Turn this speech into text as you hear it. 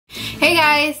Hey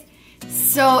guys!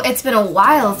 So it's been a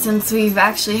while since we've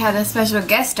actually had a special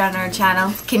guest on our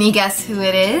channel. Can you guess who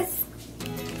it is?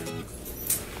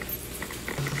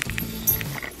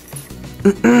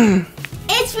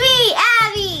 It's me,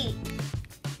 Abby!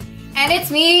 And it's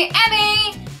me,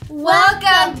 Emmy!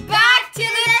 Welcome back to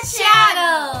the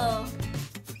channel!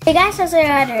 You guys was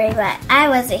wondering why I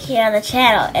wasn't here on the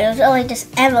channel. It was only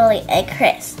just Emily and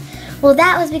Chris. Well,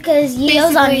 that was because you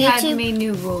was on YouTube. Had made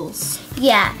new rules.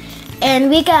 Yeah,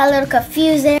 and we got a little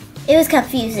confused there. It was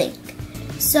confusing.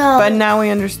 So. But now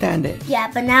we understand it. Yeah,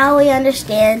 but now we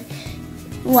understand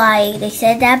why they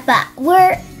said that.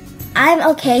 But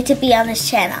I'm okay to be on this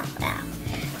channel now.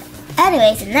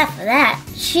 Anyways, enough of that.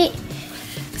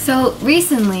 So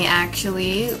recently,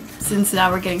 actually, since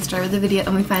now we're getting started with the video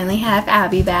and we finally have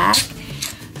Abby back,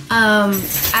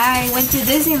 I went to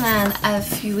Disneyland a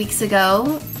few weeks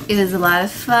ago. It was a lot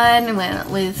of fun.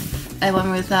 I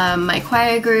went with my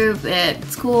choir group at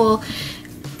school.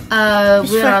 We went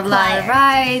on a lot of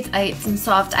rides. I ate some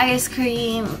soft ice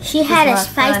cream. She had a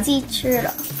spicy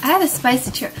churro. I had a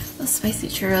spicy churro. Those spicy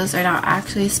churros are not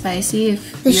actually spicy.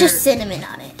 There's just cinnamon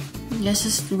on it. Yeah, it's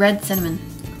just red cinnamon.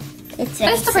 It's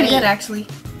still pretty good, actually.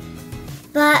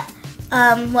 But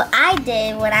what I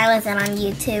did when I wasn't on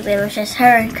YouTube, it was just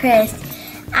her and Chris.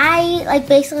 I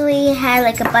basically had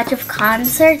a bunch of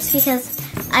concerts because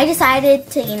I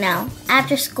decided to,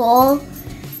 after school,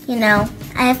 I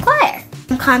have choir.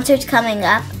 Concerts coming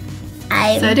up.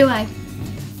 So do I.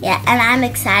 Yeah, and I'm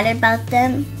excited about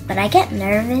them, but I get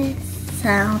nervous. So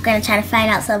I'm going to try to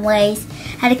find out some ways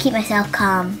how to keep myself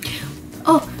calm.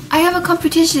 Oh, I have a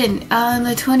competition on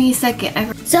the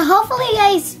 22nd. So hopefully you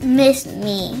guys miss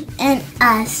me and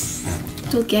us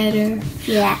together.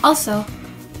 Yeah. Also,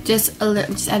 just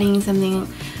adding something.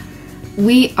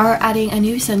 We are adding a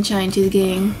new sunshine to the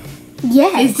gang.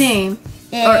 Yes. His name,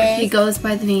 or he goes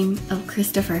by the name of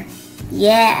Christopher.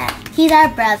 Yeah, he's our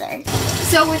brother.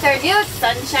 So with our new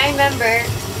sunshine member,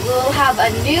 we'll have a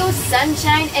new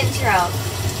sunshine intro.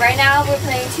 Right now we're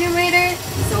playing Tomb Raider,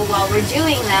 so while we're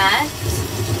doing that,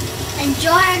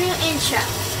 enjoy our new intro.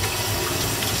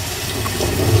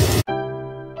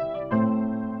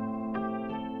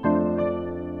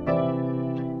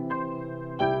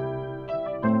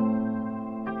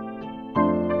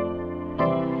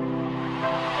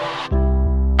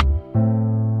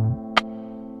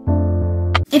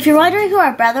 If you're wondering who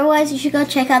our brother was, you should go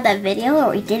check out that video where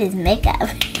we did his makeup.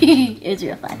 It was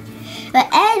real fun. But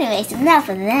anyways, enough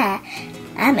of that.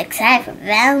 I'm excited for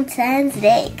Valentine's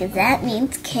Day because that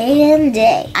means KM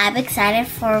Day. I'm excited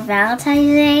for Valentine's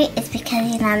Day. It's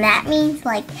because, that means,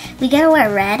 we gotta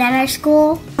wear red at our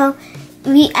school. So,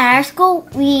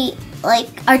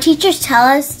 our teachers tell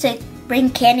us to bring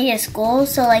candy to school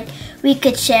so, we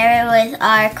could share it with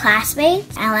our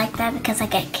classmates. I like that because I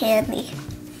get candy.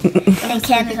 And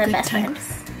candy's my best friend.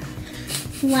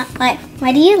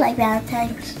 Why do you like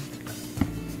Valentine's?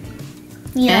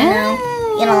 You don't know?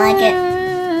 You don't like it?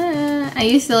 I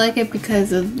used to like it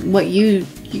because of what you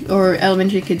or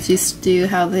elementary kids used to do,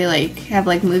 how they have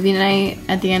movie night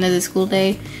at the end of the school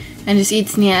day and just eat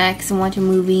snacks and watch a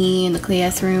movie in the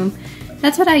classroom.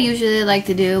 That's what I usually like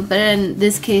to do, but in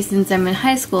this case, since I'm in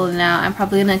high school now, I'm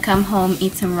probably gonna come home,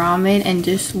 eat some ramen, and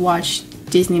just watch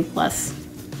Disney Plus.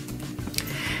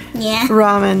 Yeah.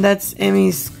 Ramen, that's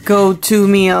Emmy's go-to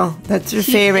meal. That's her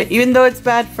favorite, even though it's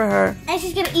bad for her. And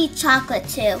she's gonna eat chocolate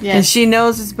too. Yes. And she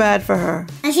knows it's bad for her.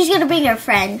 And she's gonna bring her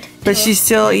friend. But she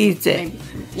still eats it.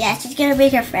 Yeah, she's gonna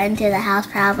bring her friend to the house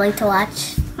probably to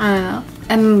watch. I don't know.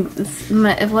 And this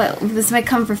is my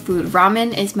comfort food.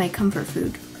 Ramen is my comfort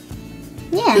food.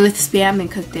 Yeah. With spam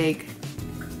and cooked egg.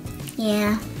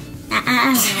 Yeah. I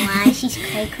don't know why. She's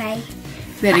cray-cray.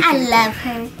 I love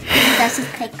her. She's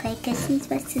cray-cray because she's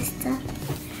my sister.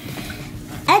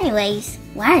 Anyways,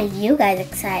 why are you guys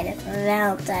excited for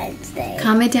Valentine's Day?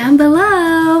 Comment down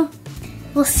below.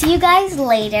 We'll see you guys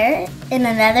later in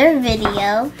another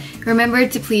video. Remember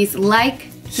to please like,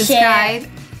 subscribe,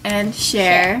 and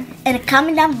share. And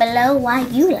comment down below why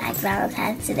you like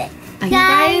Valentine's Day.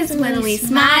 Guys, when we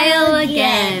smile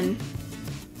again.